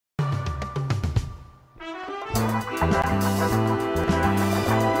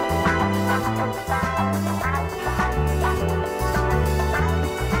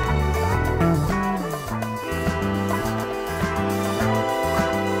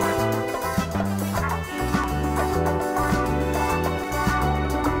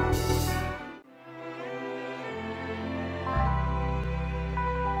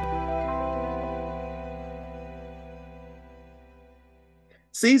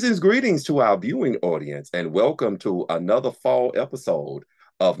Season's greetings to our viewing audience, and welcome to another fall episode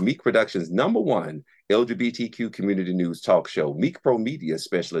of Meak Productions' #1 LGBTQ community news talk show, Meak Pro Media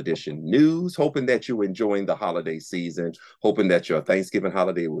Special Edition News. Hoping that you're enjoying the holiday season, hoping that your Thanksgiving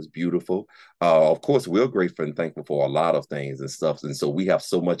holiday was beautiful. Of course, we're grateful and thankful for a lot of things and stuff, and so we have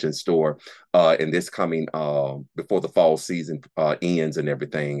so much in store in this coming before the fall season ends and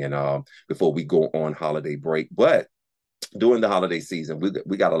everything, and before we go on holiday break. But during the holiday season,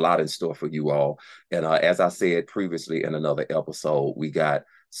 we got a lot in store for you all. And as I said previously in another episode, we got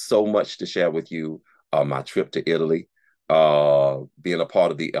so much to share with you. My trip to Italy, being a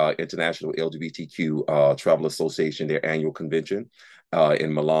part of the International LGBTQ Travel Association, their annual convention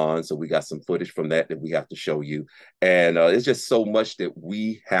in Milan. So we got some footage from that we have to show you. And it's just so much that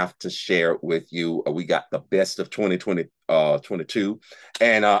we have to share with you. We got the best of 2022.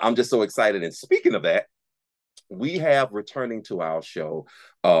 And I'm just so excited. And speaking of that, we have returning to our show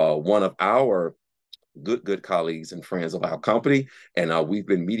one of our good colleagues and friends of our company, and we've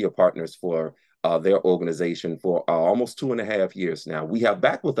been media partners for their organization for almost 2.5 years now. We have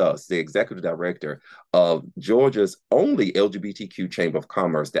back with us the executive director of Georgia's only LGBTQ Chamber of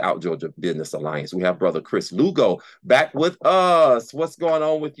Commerce, the Out Georgia Business Alliance. We have brother Chris Lugo back with us. What's going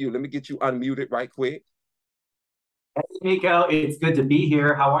on with you? Let me get you unmuted right quick. Hey, Nico, it's good to be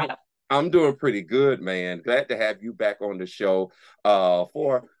here. How are you? I'm doing pretty good, man. Glad to have you back on the show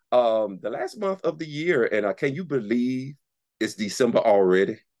for the last month of the year. And can you believe it's December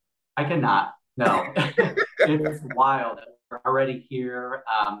already? I cannot. No, it's wild. We're already here.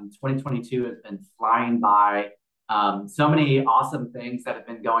 2022 has been flying by. So many awesome things that have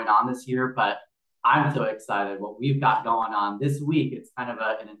been going on this year, but I'm so excited what we've got going on this week. It's kind of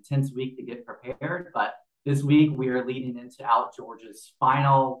an intense week to get prepared, but this week we are leading into Out Georgia's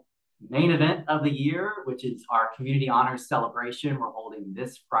final main event of the year, which is our Community Honors Celebration. We're holding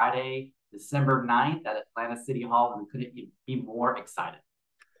this Friday, December 9th at Atlanta City Hall, and we couldn't be more excited.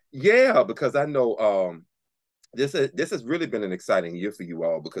 Yeah, because I know this has really been an exciting year for you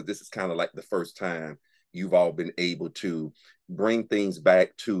all, because this is kind of like the first time you've all been able to bring things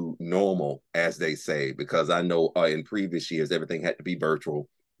back to normal, as they say, because I know in previous years everything had to be virtual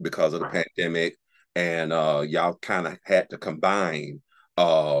because of the pandemic, and y'all kind of had to combine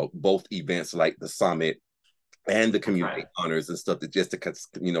both events like the summit and the community honors and stuff, that just to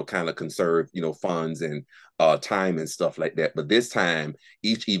kind of conserve funds and time and stuff like that. But this time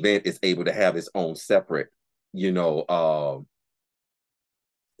each event is able to have its own separate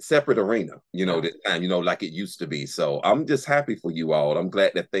separate arena, this time, like it used to be. So I'm just happy for you all. I'm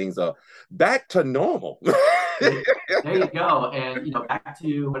glad that things are back to normal. There you go. And back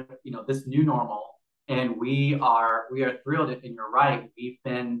to this new normal. And we are thrilled. And you're right. We've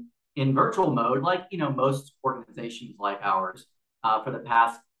been in virtual mode, like most organizations like ours, for the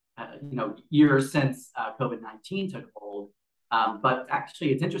past years since COVID-19 took hold. But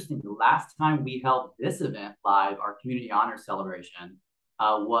actually, it's interesting. The last time we held this event live, our Community Honor Celebration,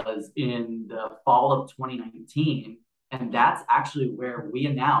 was in the fall of 2019, and that's actually where we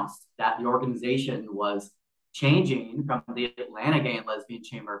announced that the organization was changing from the Atlanta Gay and Lesbian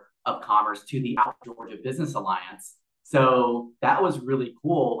Chamber of Commerce to the Out Georgia Business Alliance. So that was really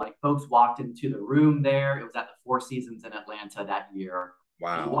cool. Like, folks walked into the room there. It was at the Four Seasons in Atlanta that year.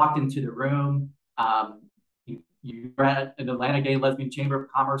 Wow. You walked into the room. You were at an Atlanta Gay and Lesbian Chamber of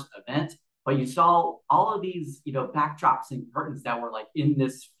Commerce event, but you saw all of these, backdrops and curtains that were like in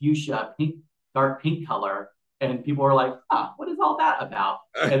this fuchsia pink, dark pink color. And people were like, what is all that about?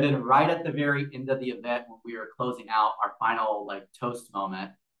 And then right at the very end of the event, when we were closing out our final toast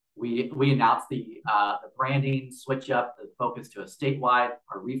moment, we announced the branding switch up, the focus to a statewide,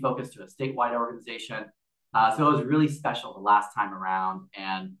 or refocus to a statewide organization. So it was really special the last time around.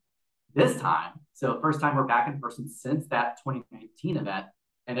 And this time, so first time we're back in person since that 2019 event,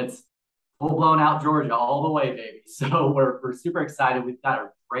 and it's full-blown Out Georgia all the way, baby. So we're super excited. We've got a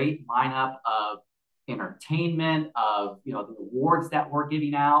great lineup of entertainment, of the awards that we're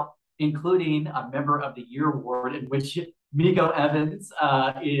giving out, including a Member of the Year award, in which Miko Evans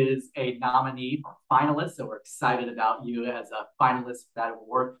is a nominee or finalist. So we're excited about you as a finalist for that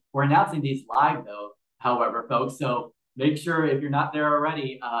award. We're announcing these live, though, however, folks. So make sure if you're not there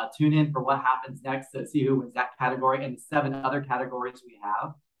already, tune in for what happens next to see who wins that category and the 7 other categories we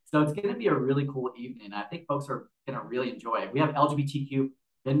have. So it's going to be a really cool evening. I think folks are going to really enjoy it. We have LGBTQ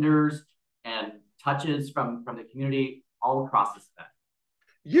vendors and touches from the community all across this event.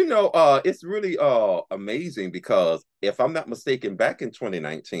 It's really amazing because if I'm not mistaken, back in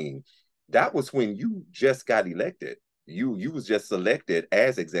 2019, that was when you just got elected. You was just selected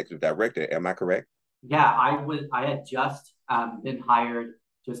as executive director. Am I correct? Yeah, I had just been hired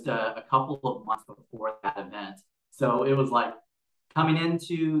just a couple of months before that event. So it was like coming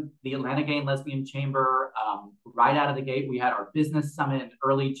into the Atlanta Gay and Lesbian Chamber, right out of the gate. We had our business summit in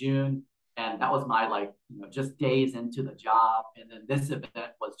early June, and that was my just days into the job. And then this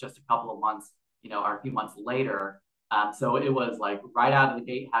event was just a couple of months, or a few months later. So it was like right out of the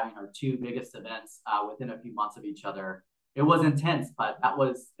gate having our 2 biggest events within a few months of each other. It was intense, but it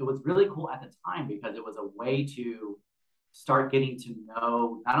was really cool at the time because it was a way to start getting to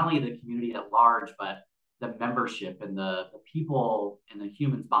know not only the community at large, but the membership and the people and the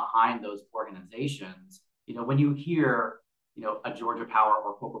humans behind those organizations. When you hear, a Georgia Power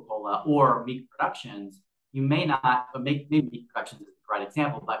or Coca-Cola or Meak Productions, you may not, maybe Meak Productions is the right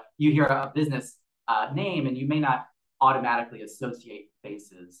example, but you hear a business name and you may not automatically associate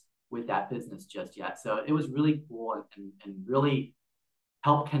faces with that business just yet. So it was really cool and really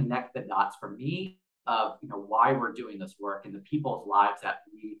helped connect the dots for me of why we're doing this work and the people's lives that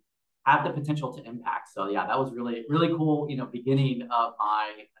we have the potential to impact. So yeah, that was really, really cool, beginning of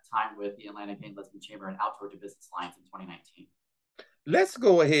my time with the Atlanta Gay and Lesbian Chamber and Out Georgia Business Alliance in 2019. Let's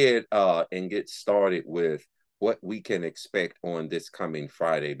go ahead and get started with what we can expect on this coming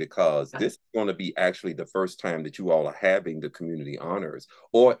Friday, because this is going to be actually the first time that you all are having the community honors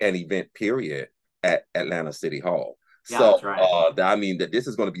or an event period at Atlanta City Hall. Yeah, So, that's right. I mean, that this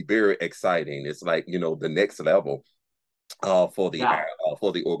is going to be very exciting. It's like, the next level Yeah.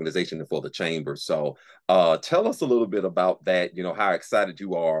 for the organization and for the chamber. So, tell us a little bit about that. How excited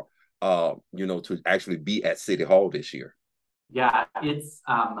you are, to actually be at City Hall this year. Yeah, it's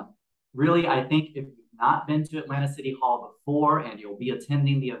really, I think if you've not been to Atlanta City Hall before and you'll be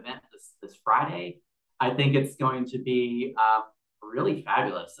attending the event this Friday, I think it's going to be really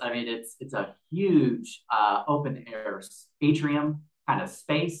fabulous. I mean, it's a huge open air atrium kind of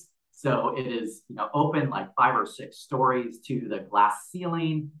space. So it is, open like 5 or 6 stories to the glass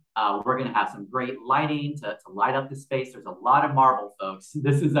ceiling. We're going to have some great lighting to light up the space. There's a lot of marble, folks.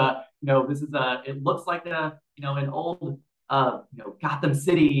 It looks like an old Gotham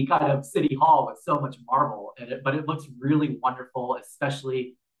City kind of city hall with so much marble in it, but it looks really wonderful,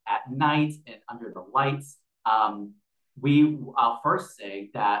 especially at night and under the lights. I'll first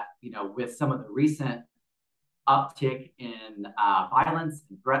say that, with some of the recent uptick in violence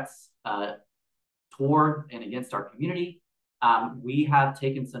and threats toward and against our community, we have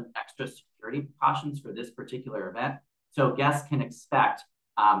taken some extra security precautions for this particular event. So guests can expect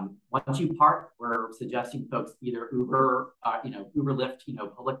once you park, we're suggesting folks either Uber, Uber Lyft,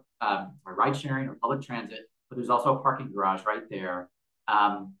 public ride sharing or public transit, but there's also a parking garage right there.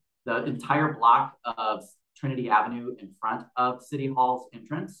 The entire block of Trinity Avenue in front of City Hall's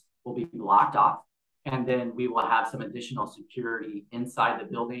entrance will be blocked off. And then we will have some additional security inside the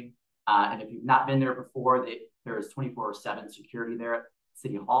building. And if you've not been there before, there is 24/7 security there at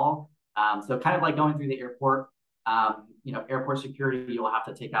City Hall. So kind of like going through the airport, airport security, you'll have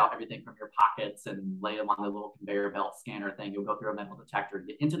to take out everything from your pockets and lay them on the little conveyor belt scanner thing. You'll go through a metal detector to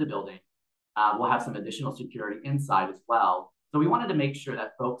get into the building. We'll have some additional security inside as well. So we wanted to make sure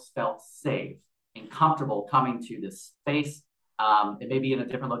that folks felt safe and comfortable coming to this space. It may be in a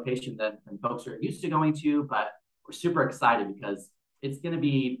different location than folks are used to going to, but we're super excited because it's going to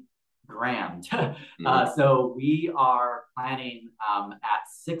be grand. So we are planning at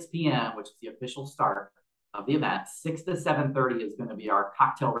 6 p.m., which is the official start of the event. 6 to 7:30 is going to be our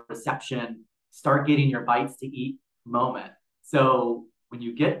cocktail reception, start getting your bites to eat moment. So when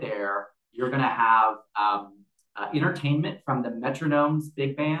you get there, you're going to have entertainment from the Metronomes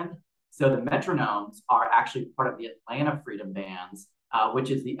Big Band. So the Metronomes are actually part of the Atlanta Freedom Bands, which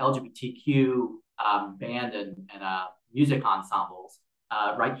is the LGBTQ band and music ensembles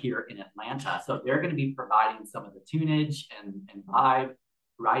right here in Atlanta. So they're going to be providing some of the tunage and vibe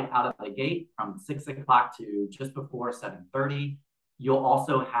right out of the gate from 6 o'clock to just before 7:30. You'll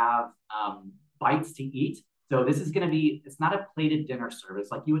also have bites to eat. So this is going to be, it's not a plated dinner service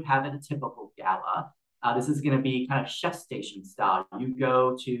like you would have at a typical gala. This is going to be kind of chef station style. You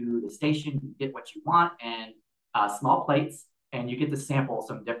go to the station, you get what you want and small plates, and you get to sample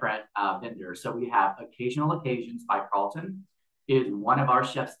some different vendors. So we have Occasional Occasions by Carlton is one of our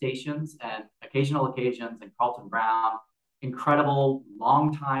chef stations, and Occasional Occasions and Carlton Brown, incredible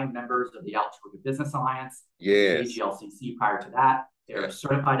longtime members of the Out Georgia Business Alliance and the Yes. AGLCC prior to that. They're a Yeah.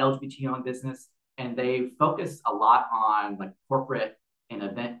 certified LGBT owned business, and they focus a lot on like corporate and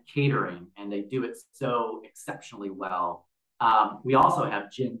event catering, and they do it so exceptionally well. We also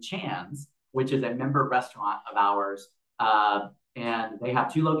have Jin Chan's, which is a member restaurant of ours, and they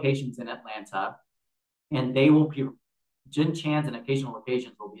have two locations in Atlanta, and they will be Jin Chan's and Occasional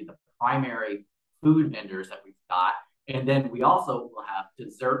Occasions will be the primary food vendors that we've got. And then we also will have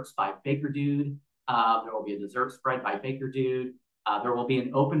desserts by Baker Dude. There will be a dessert spread by Baker Dude. There will be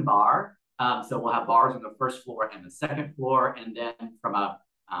an open bar. So we'll have bars on the first floor and the second floor. And then from a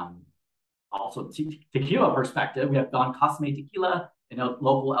also tequila perspective, we have Don Cosme Tequila, a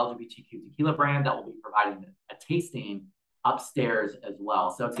local LGBTQ tequila brand that will be providing a tasting upstairs as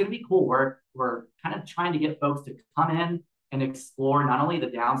well. So it's going to be cool. We're kind of trying to get folks to come in and explore not only the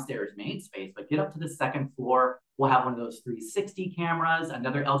downstairs main space, but get up to the second floor. We'll have one of those 360 cameras,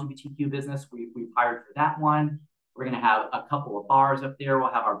 another LGBTQ business. We've hired for that one. We're going to have a couple of bars up there.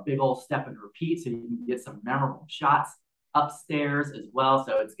 We'll have our big old step and repeat so you can get some memorable shots upstairs as well.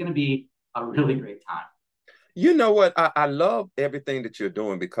 So it's going to be a really great time. You know what? I love everything that you're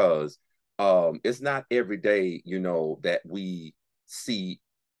doing because it's not every day, that we see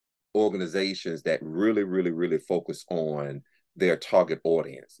organizations that really, really, really focus on their target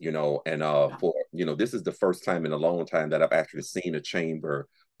audience, and for, this is the first time in a long time that I've actually seen a chamber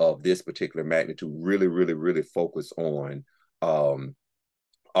of this particular magnitude really, really, really focus on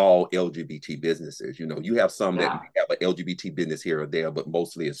all LGBT businesses. You have some that have an LGBT business here or there, but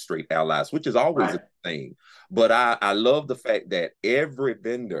mostly it's straight allies, which is always a thing. But I love the fact that every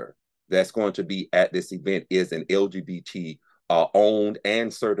vendor that's going to be at this event is an LGBT owned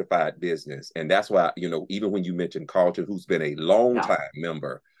and certified business. And that's why, even when you mentioned Carlton, who's been a long time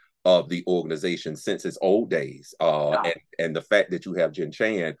member of the organization since its old days, and the fact that you have Jen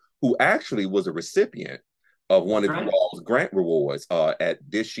Chan, who actually was a recipient of one of y'all's grant rewards at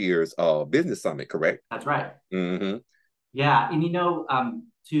this year's business summit, correct? That's right. Mm-hmm. Yeah, and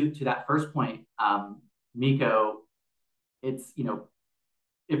to that first point, Miko, it's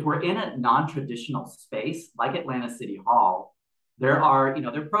if we're in a non-traditional space like Atlanta City Hall, there are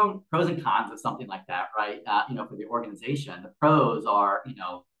there are pros and cons of something like that, right? For the organization, the pros are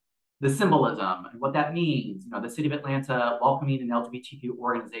the symbolism and what that means. The city of Atlanta welcoming an LGBTQ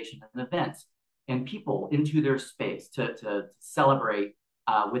organization and events and people into their space to celebrate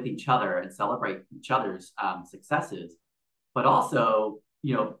with each other and celebrate each other's successes. But also,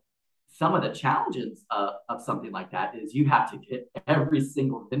 some of the challenges of something like that is you have to get every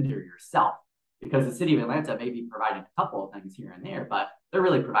single vendor yourself, because the city of Atlanta may be providing a couple of things here and there, but they're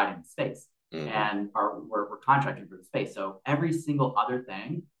really providing the space, and we're contracting for the space. So every single other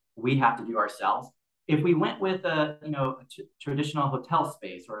thing we have to do ourselves. If we went with a traditional hotel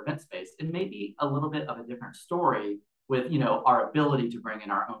space or event space, it may be a little bit of a different story with our ability to bring in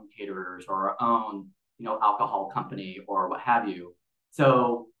our own caterers or our own alcohol company or what have you.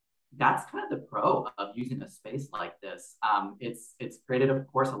 So that's kind of the pro of using a space like this. It's created, of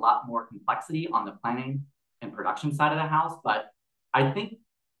course, a lot more complexity on the planning and production side of the house, but I think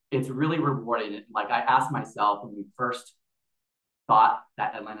it's really rewarding. Like I asked myself when we first thought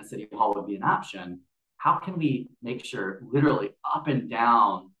that Atlanta City Hall would be an option, how can we make sure literally up and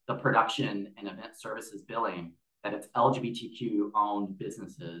down the production and event services billing that it's LGBTQ owned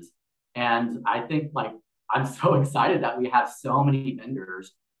businesses? And I think I'm so excited that we have so many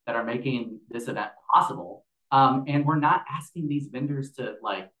vendors that are making this event possible. And we're not asking these vendors to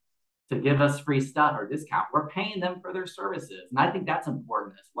give us free stuff or discount. We're paying them for their services. And I think that's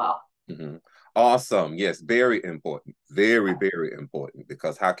important as well. Mm-hmm. Awesome. Yes, very important. Very, very important.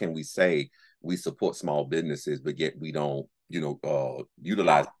 Because how can we say we support small businesses, but yet we don't,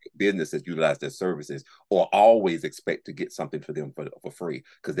 utilize businesses, utilize their services, or always expect to get something for them for free,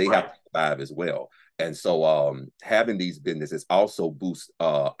 because they have to survive as well. And so having these businesses also boosts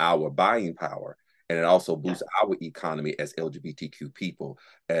our buying power, and it also boosts our economy as LGBTQ people,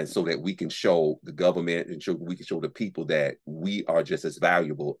 and so that we can show the government and we can show the people that we are just as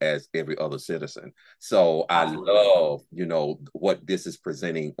valuable as every other citizen. So absolutely. I love, what this is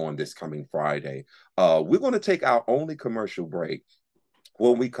presenting on this coming Friday. We're going to take our only commercial break.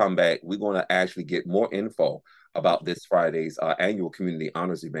 When we come back, we're going to actually get more info about this Friday's annual community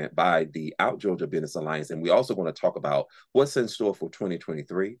honors event by the Out Georgia Business Alliance. And we're also going to talk about what's in store for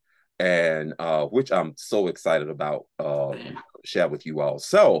 2023, and which I'm so excited about share with you all.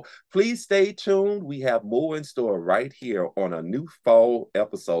 So please stay tuned. We have more in store right here on a new fall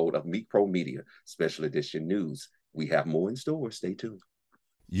episode of Meak Pro Media Special Edition News. We have more in store. Stay tuned.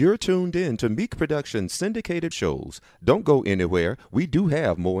 You're tuned in to Meak Productions syndicated shows. Don't go anywhere. We do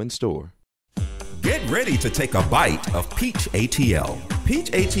have more in store. Get ready to take a bite of Peach ATL. Peach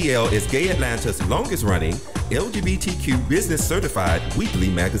ATL is Gay Atlanta's longest running LGBTQ business certified weekly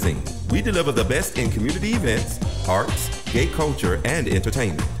magazine. We deliver the best in community events, arts, gay culture, and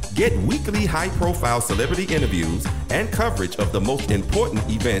entertainment. Get weekly high-profile celebrity interviews and coverage of the most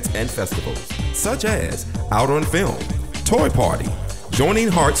important events and festivals, such as Out on Film, Toy Party, Joining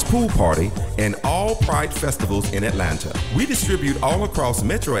Hearts Pool Party, and all Pride festivals in Atlanta. We distribute all across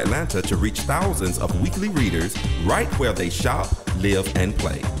Metro Atlanta to reach thousands of weekly readers right where they shop, live, and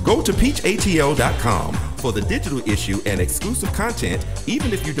play. Go to peachatl.com for the digital issue and exclusive content,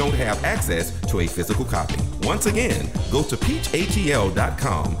 even if you don't have access to a physical copy. Once again, go to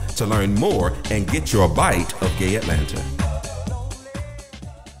peachatl.com to learn more and get your bite of Gay Atlanta.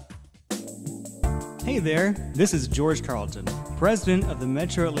 Hey there, this is George Carlton, President of the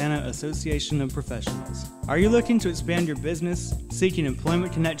Metro Atlanta Association of Professionals. Are you looking to expand your business, seeking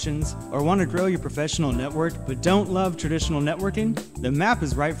employment connections, or want to grow your professional network but don't love traditional networking? The MAP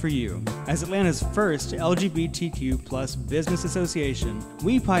is right for you. As Atlanta's first LGBTQ+ business association,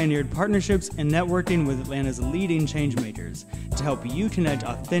 we pioneered partnerships and networking with Atlanta's leading changemakers to help you connect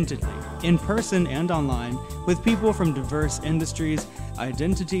authentically, in person and online, with people from diverse industries,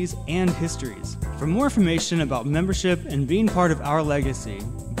 identities, and histories. For more information about membership and being part of our legacy,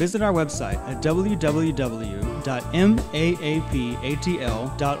 visit our website at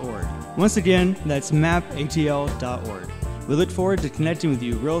www.maapatl.org. Once again, that's mapatl.org. We look forward to connecting with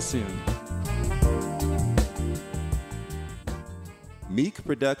you real soon. Meak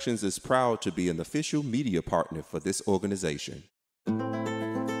Productions is proud to be an official media partner for this organization.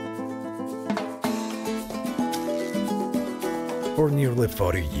 For nearly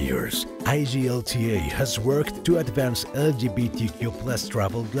 40 years, IGLTA has worked to advance LGBTQ+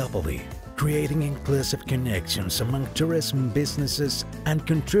 travel globally, creating inclusive connections among tourism businesses and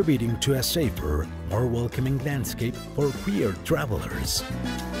contributing to a safer, more welcoming landscape for queer travelers.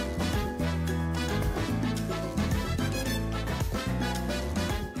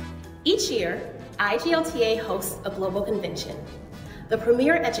 Each year, IGLTA hosts a global convention, the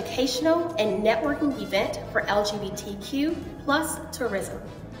premier educational and networking event for LGBTQ+ tourism.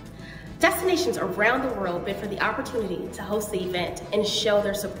 Destinations around the world bid for the opportunity to host the event and show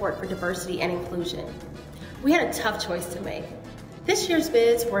their support for diversity and inclusion. We had a tough choice to make. This year's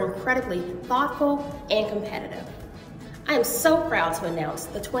bids were incredibly thoughtful and competitive. I am so proud to announce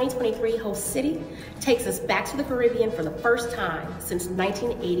the 2023 host city takes us back to the Caribbean for the first time since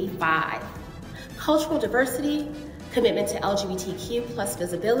 1985. Cultural diversity, commitment to LGBTQ+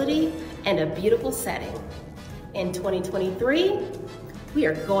 visibility, and a beautiful setting. In 2023, we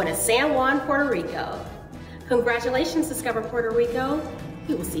are going to San Juan, Puerto Rico. Congratulations, Discover Puerto Rico.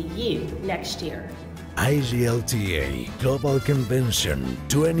 We will see you next year. IGLTA Global Convention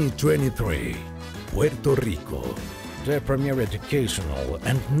 2023, Puerto Rico. The premier educational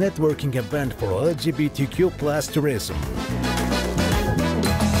and networking event for LGBTQ+ tourism.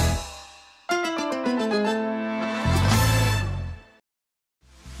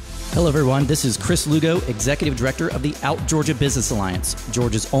 Hello everyone, this is Chris Lugo, Executive Director of the Out Georgia Business Alliance,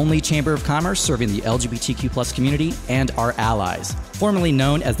 Georgia's only chamber of commerce serving the LGBTQ+ community and our allies. Formerly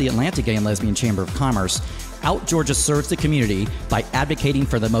known as the Atlanta Gay and Lesbian Chamber of Commerce, Out Georgia serves the community by advocating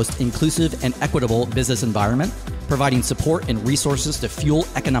for the most inclusive and equitable business environment, providing support and resources to fuel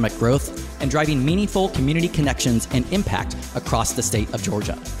economic growth, and driving meaningful community connections and impact across the state of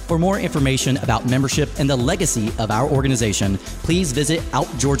Georgia. For more information about membership and the legacy of our organization, please visit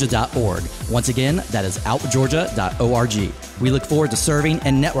outgeorgia.org. Once again, that is outgeorgia.org. We look forward to serving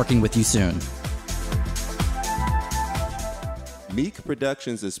and networking with you soon. Meak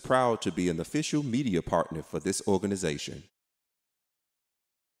Productions is proud to be an official media partner for this organization.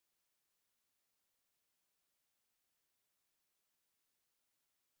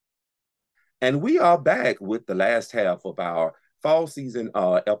 And we are back with the last half of our fall season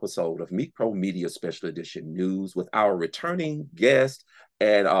episode of Meak Pro Media Special Edition News with our returning guest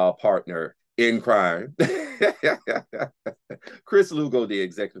and our partner in crime, Chris Lugo, the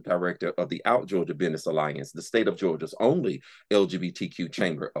Executive Director of the Out Georgia Business Alliance, the state of Georgia's only LGBTQ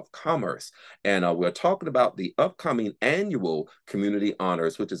Chamber of Commerce. And we're talking about the upcoming annual Community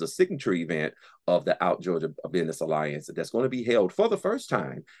Honors, which is a signature event of the Out Georgia Business Alliance that's going to be held for the first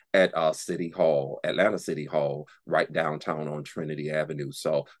time at City Hall, Atlanta City Hall, right downtown on Trinity Avenue.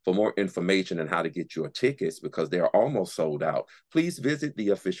 So for more information on how to get your tickets, because they are almost sold out, please visit the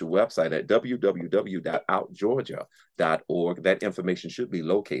official website at www.outgeorgia.org. That information should be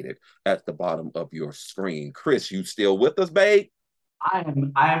located at the bottom of your screen. Chris, you still with us, babe? I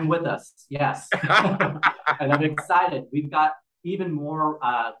am with us. Yes. And I'm excited. We've got even more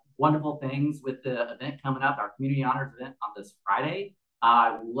wonderful things with the event coming up, our community honors event on this Friday.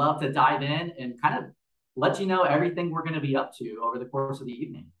 I'd love to dive in and kind of let you know everything we're going to be up to over the course of the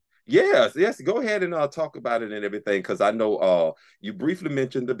evening. Yes, yes. Go ahead and talk about it and everything, because I know you briefly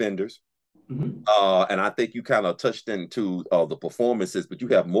mentioned the vendors. Mm-hmm. And I think you kind of touched into the performances, but you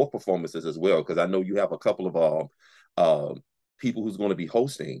have more performances as well, because I know you have a couple of people who's going to be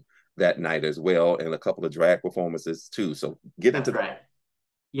hosting that night as well, and a couple of drag performances too. So get That's into right.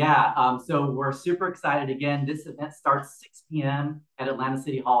 Yeah, so we're super excited. Again, this event starts 6 p.m. at Atlanta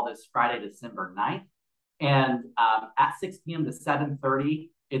City Hall this Friday, December 9th. And at 6 p.m. to 7:30,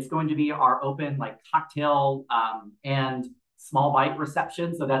 it's going to be our open like cocktail and small bite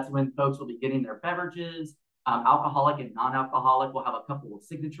reception. So that's when folks will be getting their beverages, alcoholic and non-alcoholic. We'll have a couple of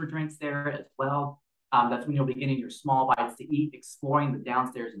signature drinks there as well. That's when you'll be getting your small bites to eat, exploring the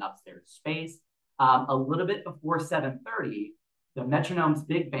downstairs and upstairs space. A little bit before 7:30, the Metronome's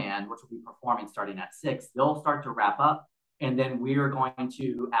Big Band, which will be performing starting at 6, they'll start to wrap up. And then we are going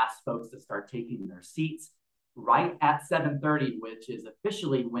to ask folks to start taking their seats right at 7:30, which is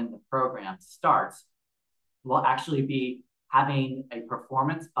officially when the program starts. We'll actually be having a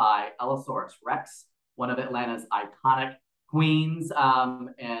performance by Allosaurus Rex, one of Atlanta's iconic queens,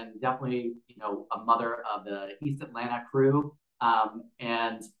 and definitely, a mother of the East Atlanta crew.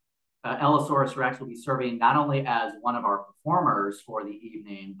 And Allosaurus Rex will be serving not only as one of our performers for the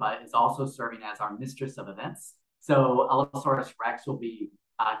evening, but is also serving as our mistress of events. So Allosaurus Rex will be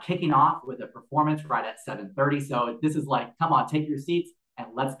kicking off with a performance right at 7:30. So this is like, come on, take your seats and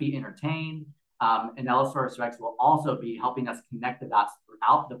let's be entertained. And Allosaurus Rex will also be helping us connect the dots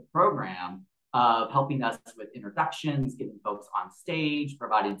throughout the program of helping us with introductions, getting folks on stage,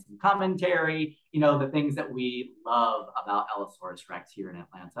 providing some commentary, the things that we love about Allosaurus Rex here in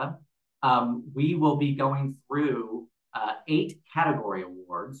Atlanta. We will be going through 8 category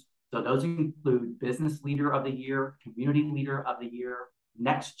awards. So those include Business Leader of the Year, Community Leader of the Year,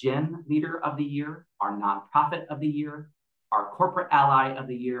 Next Gen Leader of the Year, our Nonprofit of the Year, our Corporate Ally of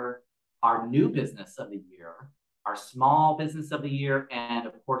the Year, our New Business of the Year, our Small Business of the Year, and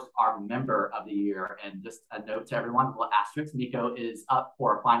of course, our Member of the Year. And just a note to everyone, little asterisk, Nico is up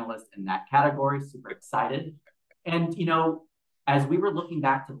for a finalist in that category. Super excited. And, as we were looking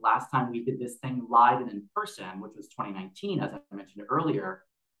back to the last time we did this thing live and in person, which was 2019, as I mentioned earlier,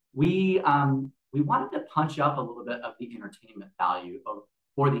 we wanted to punch up a little bit of the entertainment value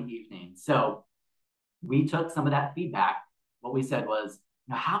for the evening. So we took some of that feedback. What we said was,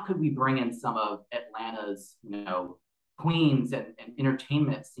 how could we bring in some of Atlanta's, queens and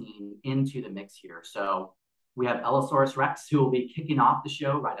entertainment scene into the mix here? So we have Allosaurus Rex, who will be kicking off the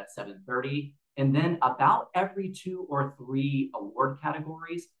show right at 7:30. And then about every 2 or 3 award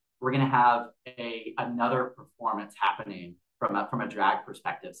categories, we're going to have another performance happening from a drag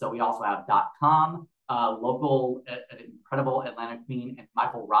perspective. So we also have .com, local, incredible Atlanta queen, and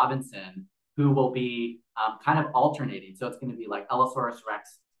Michael Robinson, who will be kind of alternating. So it's going to be like Allosaurus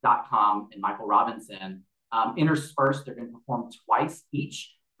Rex, .com, and Michael Robinson. Interspersed, they're going to perform twice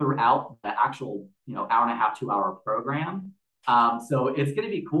each throughout the actual, hour and a half, 2-hour program. So it's going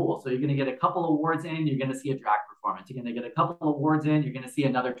to be cool. So you're going to get a couple awards in, you're going to see a drag performance. You're going to get a couple awards in, you're going to see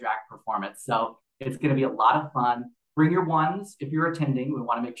another drag performance. So it's going to be a lot of fun. Bring your ones if you're attending. We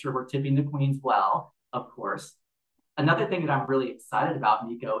want to make sure we're tipping the queens well, of course. Another thing that I'm really excited about,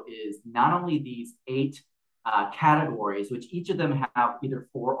 Nico, is not only these 8 categories, which each of them have either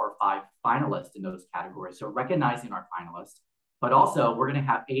 4 or 5 finalists in those categories. So recognizing our finalists, but also we're going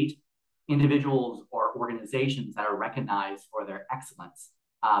to have 8 individuals or organizations that are recognized for their excellence,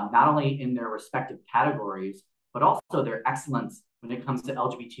 not only in their respective categories, but also their excellence when it comes to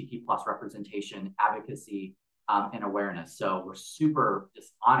LGBTQ plus representation, advocacy, and awareness. So we're super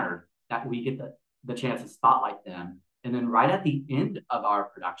just honored that we get the chance to spotlight them. And then right at the end of our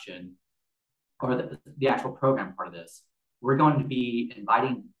production, or the actual program part of this, we're going to be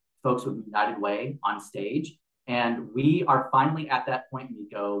inviting folks with United Way on stage. And we are finally at that point,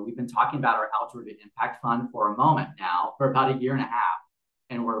 Nico. We've been talking about our Altruism Impact Fund for a moment now, for about 1.5 years.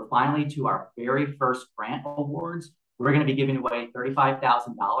 And we're finally to our very first grant awards. We're going to be giving away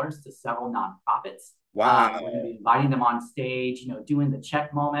 $35,000 to several nonprofits. Wow. We're going to be inviting them on stage, doing the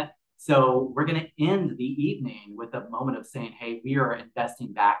check moment. So we're going to end the evening with a moment of saying, hey, we are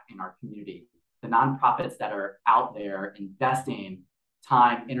investing back in our community. The nonprofits that are out there investing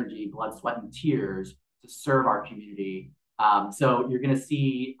time, energy, blood, sweat, and tears to serve our community. So you're going to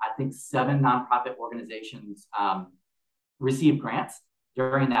see, I think, 7 nonprofit organizations receive grants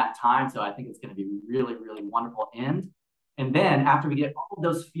during that time. So I think it's going to be really, really wonderful. And And then after we get all of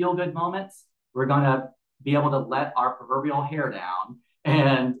those feel-good moments, we're going to be able to let our proverbial hair down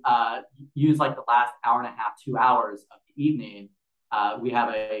and use like the last hour and a half, 2 hours of the evening. We have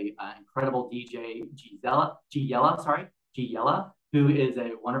a incredible DJ, Giella, who is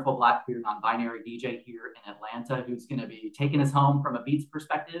a wonderful Black queer non-binary DJ here in Atlanta, who's going to be taking us home from a beats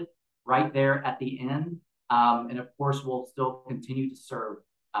perspective right there at the end. And of course, we'll still continue to serve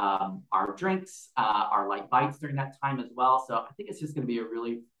our drinks, our light bites during that time as well. So I think it's just going to be a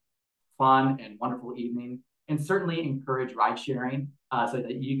really fun and wonderful evening, and certainly encourage ride sharing so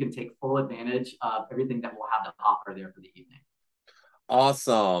that you can take full advantage of everything that we'll have to offer there for the evening.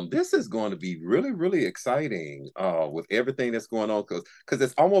 Awesome. This is going to be really, really exciting with everything that's going on, because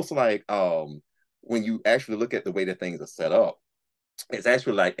it's almost like when you actually look at the way that things are set up, it's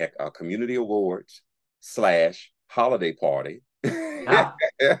actually like a community awards / holiday party. Yeah.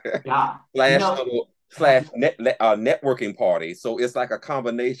 Yeah. Slash networking party. So it's like a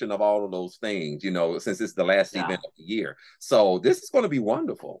combination of all of those things, since it's the last event of the year. So this is going to be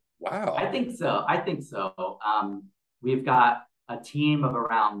wonderful. Wow. I think so. We've got a team of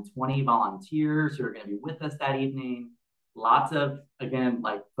around 20 volunteers who are going to be with us that evening. Lots of, again,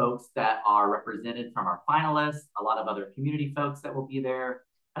 like folks that are represented from our finalists, a lot of other community folks that will be there.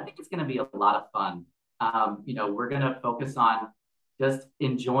 I think it's going to be a lot of fun. We're going to focus on just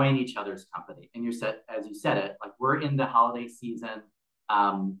enjoying each other's company. And as you said it, like we're in the holiday season.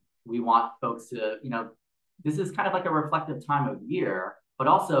 We want folks to, this is kind of like a reflective time of year, but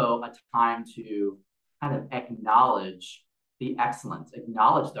also a time to kind of acknowledge the excellence,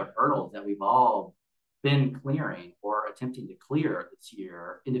 acknowledge the hurdles that we've all been clearing or attempting to clear this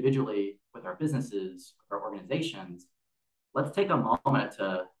year individually with our businesses, with our organizations. Let's take a moment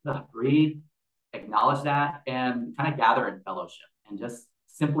to breathe, acknowledge that, and kind of gather in fellowship and just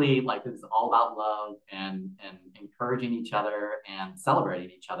simply like this is all about love and encouraging each other and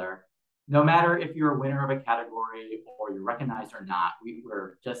celebrating each other. No matter if you're a winner of a category or you're recognized or not,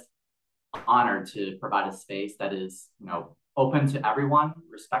 we're just honored to provide a space that is, open to everyone,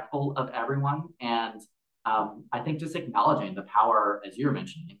 respectful of everyone. And I think just acknowledging the power, as you were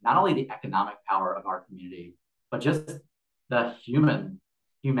mentioning, not only the economic power of our community, but just the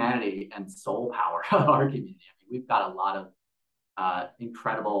humanity and soul power of our community. I mean, we've got a lot of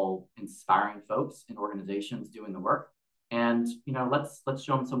incredible, inspiring folks and organizations doing the work. And, let's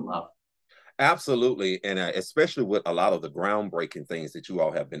show them some love. Absolutely. And especially with a lot of the groundbreaking things that you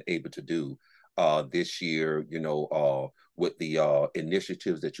all have been able to do this year, with the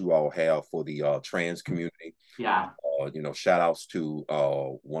initiatives that you all have for the trans community. Yeah. Shout outs to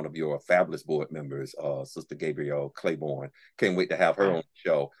one of your fabulous board members, Sister Gabrielle Claiborne. Can't wait to have her on the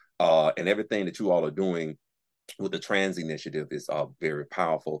show. And everything that you all are doing with the trans initiative is very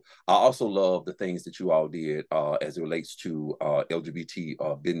powerful. I also love the things that you all did as it relates to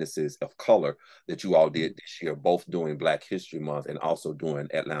LGBT businesses of color that you all did this year, both during Black History Month and also during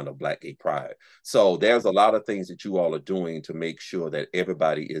Atlanta Black Gay Pride. So there's a lot of things that you all are doing to make sure that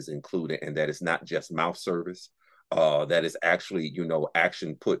everybody is included and that it's not just mouth service. That is actually,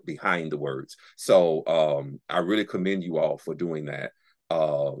 action put behind the words. So I really commend you all for doing that.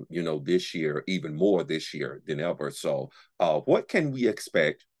 This year, even more this year than ever. So what can we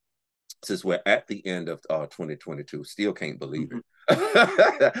expect since we're at the end of 2022? Still can't believe it.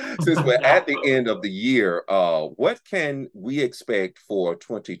 Since we're at the end of the year, what can we expect for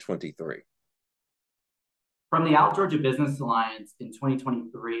 2023? From the Out Georgia Business Alliance in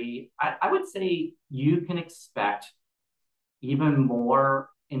 2023, I would say you can expect even more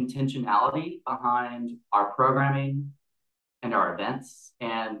intentionality behind our programming and our events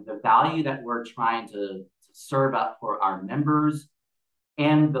and the value that we're trying to serve up for our members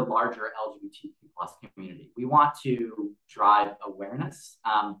and the larger LGBTQ plus community. We want to drive awareness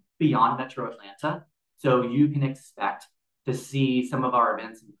beyond Metro Atlanta. So you can expect to see some of our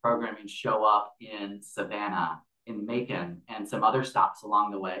events and programming show up in Savannah, in Macon, and some other stops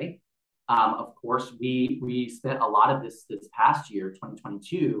along the way. Of course, we spent a lot of this past year,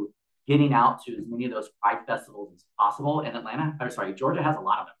 2022, getting out to as many of those Pride festivals as possible. And Georgia has a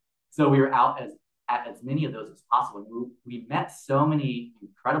lot of them. So we were out at as many of those as possible. We met so many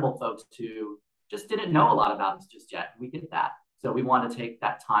incredible folks who just didn't know a lot about us just yet. We get that. So we want to take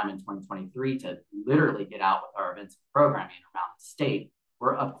that time in 2023 to literally get out with our events and programming around the state.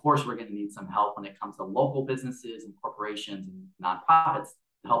 Of course, we're going to need some help when it comes to local businesses and corporations and nonprofits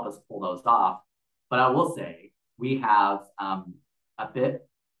to help us pull those off. But I will say we have a bit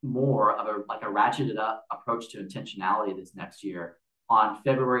more of a ratcheted up approach to intentionality this next year. On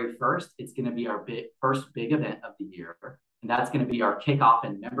February 1st, it's going to be our first big event of the year. And that's going to be our kickoff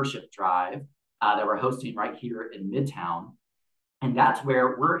and membership drive that we're hosting right here in Midtown. And that's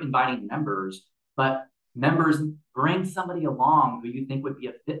where we're inviting members, but members, bring somebody along who you think would be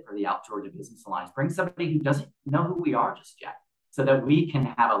a fit for the Out Georgia Business Alliance. Bring somebody who doesn't know who we are just yet, so that we can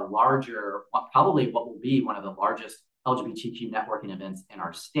have a larger, probably what will be one of the largest LGBTQ networking events in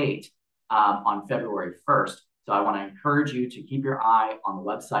our state on February 1st. So I want to encourage you to keep your eye on the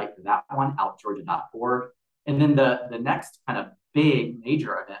website for that one, outgeorgia.org. And then the next kind of big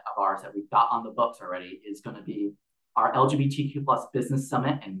major event of ours that we've got on the books already is going to be our LGBTQ plus Business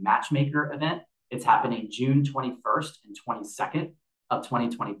Summit and Matchmaker event. It's happening June 21st and 22nd of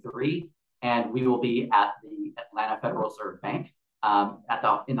 2023. And we will be at the Atlanta Federal Reserve Bank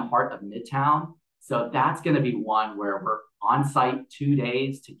in the heart of Midtown. So that's going to be one where we're on site 2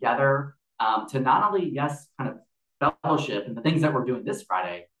 days together to not only, yes, kind of fellowship and the things that we're doing this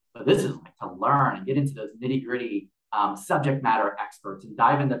Friday, but this is like to learn and get into those nitty gritty subject matter experts and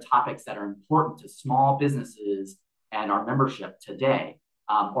dive into topics that are important to small businesses and our membership today,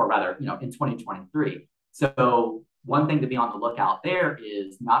 or rather, in 2023. So one thing to be on the lookout there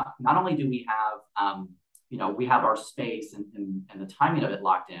is not only do we have, we have our space and the timing of it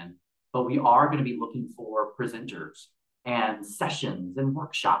locked in, but we are going to be looking for presenters and sessions and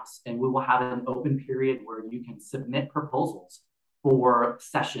workshops. And we will have an open period where you can submit proposals for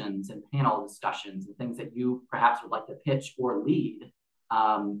sessions and panel discussions and things that you perhaps would like to pitch or lead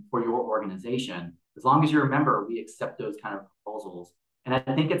for your organization. As long as you're a member, we accept those kind of proposals. And I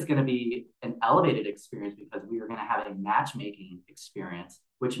think it's going to be an elevated experience because we are going to have a matchmaking experience,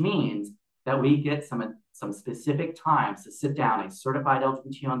 which means that we get some specific times to sit down a certified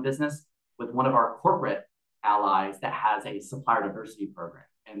LGBT-owned business with one of our corporate allies that has a supplier diversity program.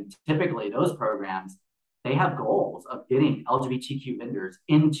 And typically those programs, they have goals of getting LGBTQ vendors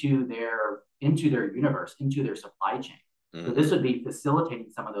into their universe, into their supply chain. Mm-hmm. So this would be facilitating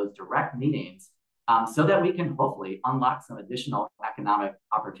some of those direct meetings so that we can hopefully unlock some additional economic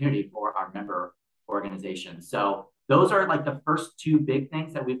opportunity for our member organizations. So those are like the first two big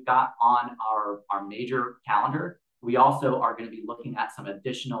things that we've got on our major calendar. We also are going to be looking at some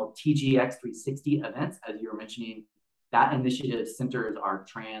additional TGX 360 events. As you were mentioning, that initiative centers our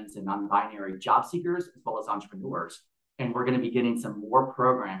trans and non-binary job seekers as well as entrepreneurs. And we're going to be getting some more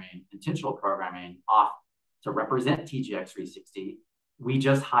programming, intentional programming off to represent TGX 360. We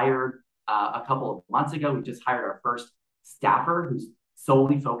just hired a couple of months ago, we just hired our first staffer who's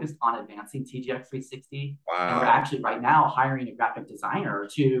solely focused on advancing TGX 360. Wow. And we're actually right now hiring a graphic designer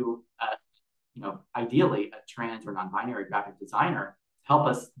to, ideally a trans or non-binary graphic designer to help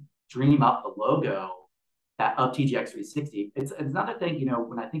us dream up the logo of TGX 360. It's another thing,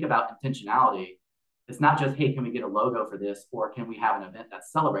 when I think about intentionality, it's not just, hey, can we get a logo for this? Or can we have an event that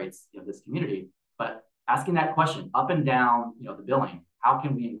celebrates this community? But asking that question up and down, the billing, how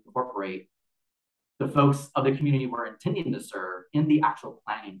can we incorporate the folks of the community we're intending to serve in the actual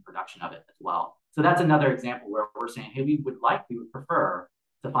planning and production of it as well? So that's another example where we're saying, hey, we would prefer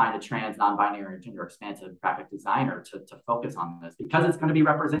to find a trans, non-binary, or gender expansive graphic designer to focus on this because it's going to be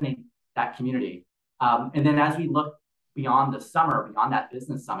representing that community. And then as we look beyond the summer, beyond that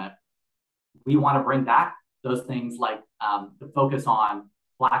business summit, we want to bring back those things like the focus on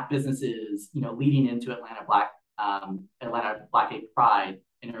Black businesses, leading into Atlanta Black Gay Pride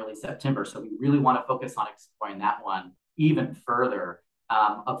in early September. So we really want to focus on exploring that one even further.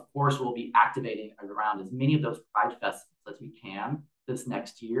 Of course, we'll be activating around as many of those Pride festivals as we can this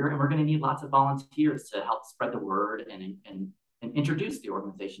next year. And we're going to need lots of volunteers to help spread the word and introduce the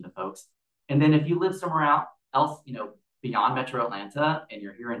organization to folks. And then if you live somewhere else, beyond Metro Atlanta and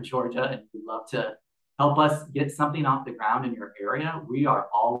you're here in Georgia and you'd love to help us get something off the ground in your area, we are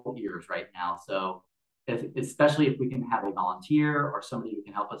all ears right now. So especially if we can have a volunteer or somebody who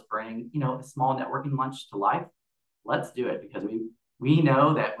can help us bring, a small networking lunch to life, let's do it because we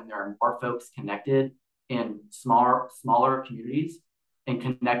know that when there are more folks connected in smaller communities and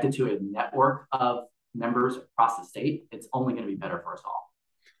connected to a network of members across the state, it's only going to be better for us all.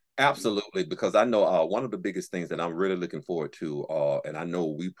 Absolutely, because I know one of the biggest things that I'm really looking forward to, and I know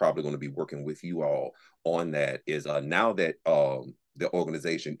we're probably going to be working with you all on that, is now that the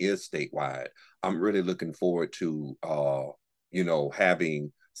organization is statewide, I'm really looking forward to,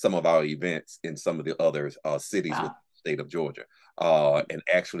 having some of our events in some of the other cities with the state of Georgia, and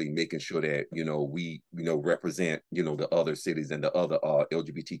actually making sure that, we, represent, the other cities and the other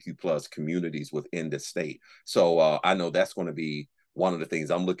LGBTQ plus communities within the state. So I know that's going to be one of the things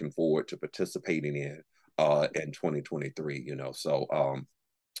I'm looking forward to participating in 2023, So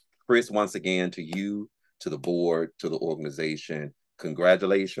Chris, once again, to you, to the board, to the organization,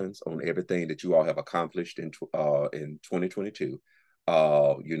 congratulations on everything that you all have accomplished in 2022.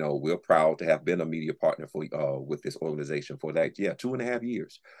 We're proud to have been a media partner for with this organization for that, 2.5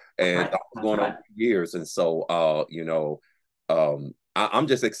 years, and Right. going on 3 years. And so, I'm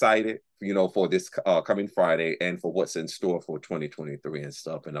just excited, for this coming Friday and for what's in store for 2023 and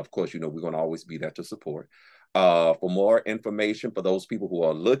stuff. And of course, we're going to always be there to support. For more information for those people who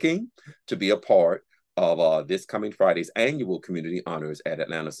are looking to be a part of this coming Friday's annual community honors at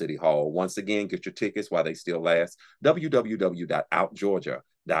Atlanta City Hall. Once again, get your tickets while they still last.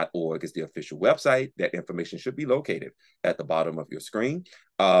 www.outgeorgia.org is the official website. That information should be located at the bottom of your screen.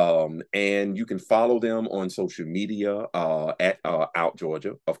 And you can follow them on social media at Out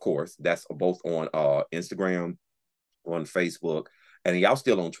Georgia, of course. That's both on Instagram, on Facebook, and y'all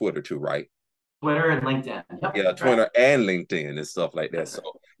still on Twitter too, right? Twitter and LinkedIn. Yep, yeah, Twitter and LinkedIn and stuff like that. So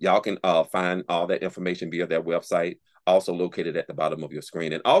y'all can find all that information via their website, also located at the bottom of your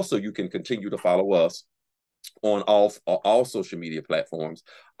screen. And also you can continue to follow us on all social media platforms.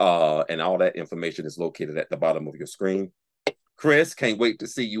 And all that information is located at the bottom of your screen. Chris, can't wait to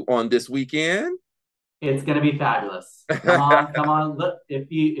see you on this weekend. It's going to be fabulous. Come on. Look,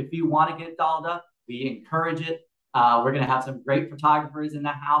 if you want to get dolled up, we encourage it. We're going to have some great photographers in the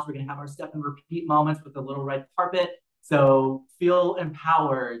house. We're going to have our step and repeat moments with the little red carpet. So feel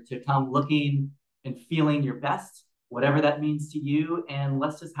empowered to come looking and feeling your best, whatever that means to you. And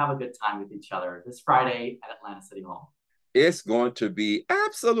let's just have a good time with each other this Friday at Atlanta City Hall. It's going to be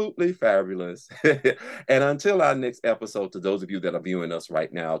absolutely fabulous. And until our next episode, to those of you that are viewing us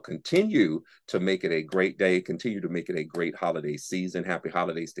right now, continue to make it a great day. Continue to make it a great holiday season. Happy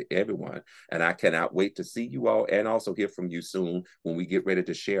holidays to everyone. And I cannot wait to see you all and also hear from you soon when we get ready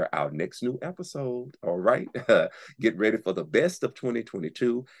to share our next new episode. All right. Get ready for the best of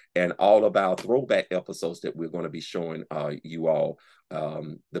 2022 and all of our throwback episodes that we're going to be showing you all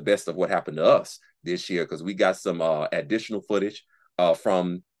the best of what happened to us this year, because we got some additional footage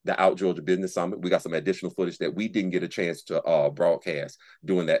from the Out Georgia Business Summit. We got some additional footage that we didn't get a chance to broadcast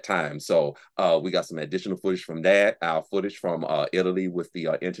during that time. So we got some additional footage from that, our footage from Italy with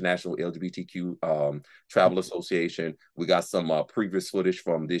the International LGBTQ Travel Association. We got some previous footage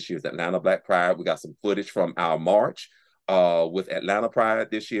from this year's Atlanta Black Pride. We got some footage from our march with Atlanta Pride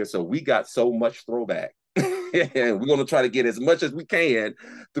this year. So we got so much throwback. And we're going to try to get as much as we can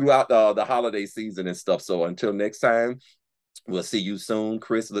throughout the holiday season and stuff. So until next time, we'll see you soon.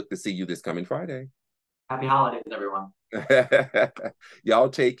 Chris, look to see you this coming Friday. Happy holidays, everyone. Y'all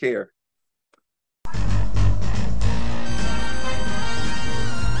take care.